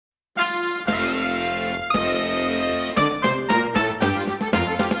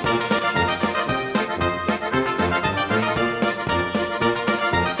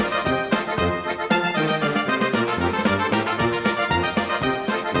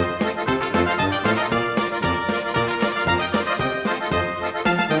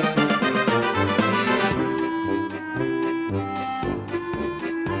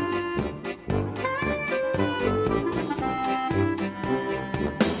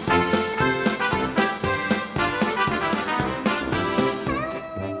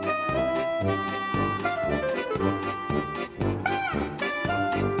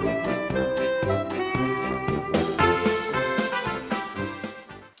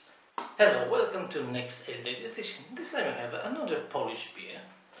Hello, welcome to next Degustation. This time I have another Polish beer.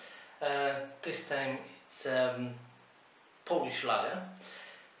 This time it's Polish lager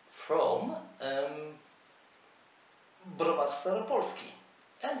from Browar Staropolski,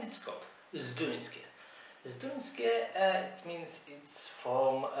 and it's called Zduńskie. Zduńskie, it means it's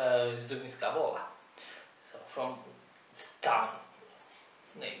from Zduńska Wola, so from its town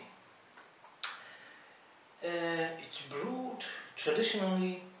name. It's brewed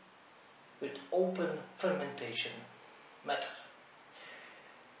traditionally with open fermentation method.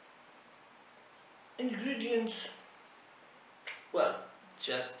 Ingredients, well,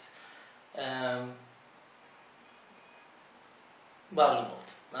 just barley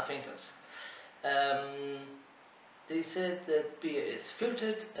malt, nothing else. They said that beer is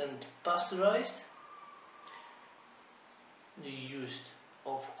filtered and pasteurized. They used,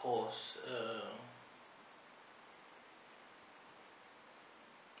 of course,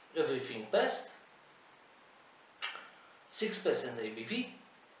 everything best. 6% ABV,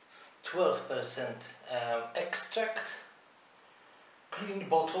 12% extract, clean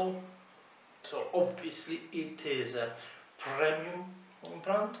bottle, so obviously it is a premium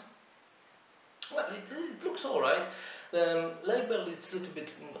brand. Well, it looks alright. The label is a little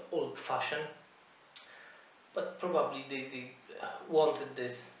bit old-fashioned, but probably they wanted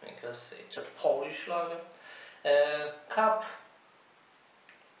this because it's a Polish lager. Cup,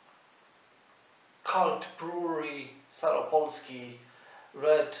 cult brewery, Staropolski,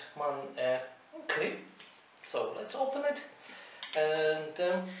 red man. Okay, so let's open it and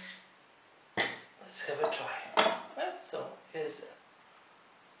let's have a try. Right, so here's a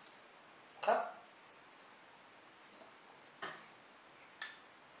cup.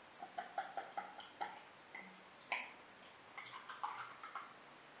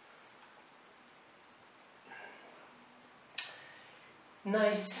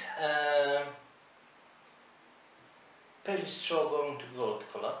 Nice. Very strong to gold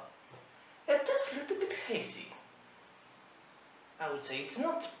color. It is a little bit hazy. I would say it's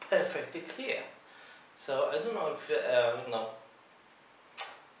not perfectly clear. So I don't know if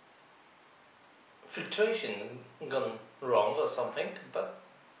filtration gone wrong or something, but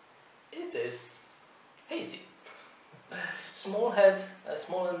it is hazy. Small head,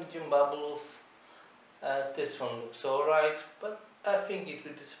 small and medium bubbles. This one looks alright, but I think it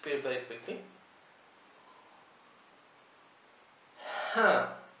will disappear very quickly.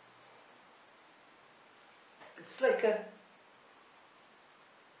 It's like a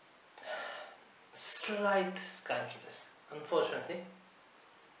slight skunkiness, unfortunately.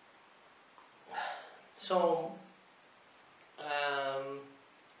 So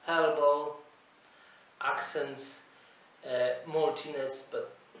herbal accents, maltiness,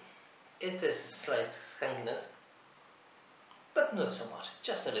 but it is a slight skunkiness, but not so much,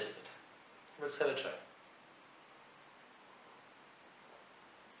 just a little bit. Let's have a try.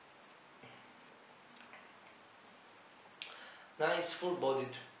 Nice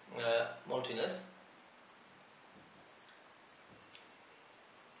full-bodied maltiness.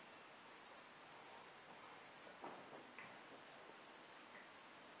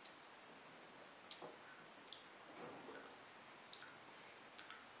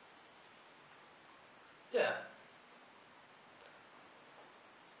 Yeah.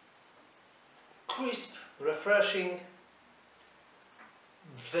 Crisp, refreshing,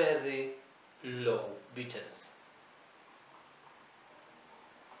 very low bitterness.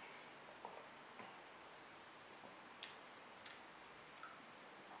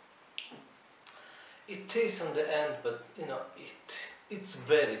 It tastes on the end, but it's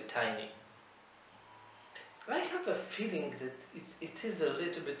very tiny. I have a feeling that it is a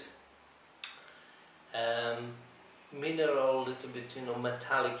little bit mineral, little bit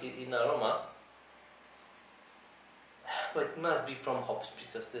metallic in aroma, but it must be from hops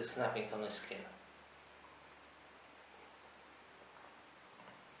because there's nothing on the skin.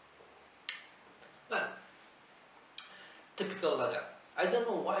 Well, typical lager. I don't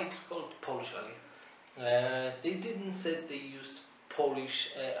know why it's called Polish lager. They didn't say they used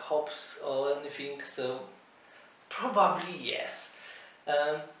Polish hops or anything, so probably yes.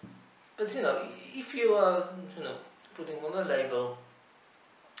 But if you are putting on a label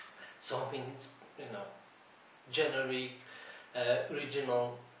something it's generic,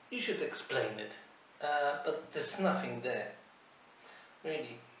 regional, you should explain it. But there's nothing there,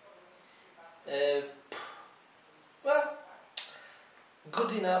 really. Well,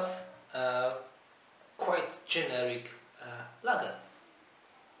 good enough. Quite generic lager.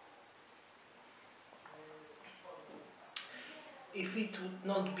 If it would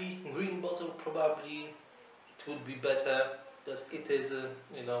not be green bottle, probably it would be better, because it is a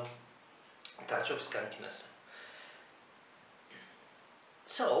touch of skunkiness.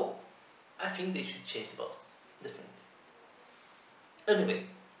 So I think they should change the bottles, definitely. Anyway,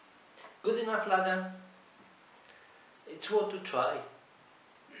 good enough lager. It's worth to try.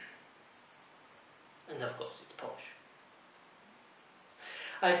 And of course it's Polish.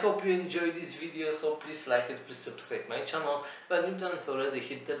 I hope you enjoyed this video, so please like it, please subscribe my channel. When you've done it already,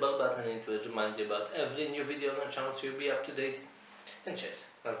 hit the bell button, it will remind you about every new video on the channel so you'll be up to date. And cheers,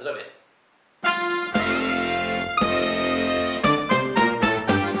 na zdrowie!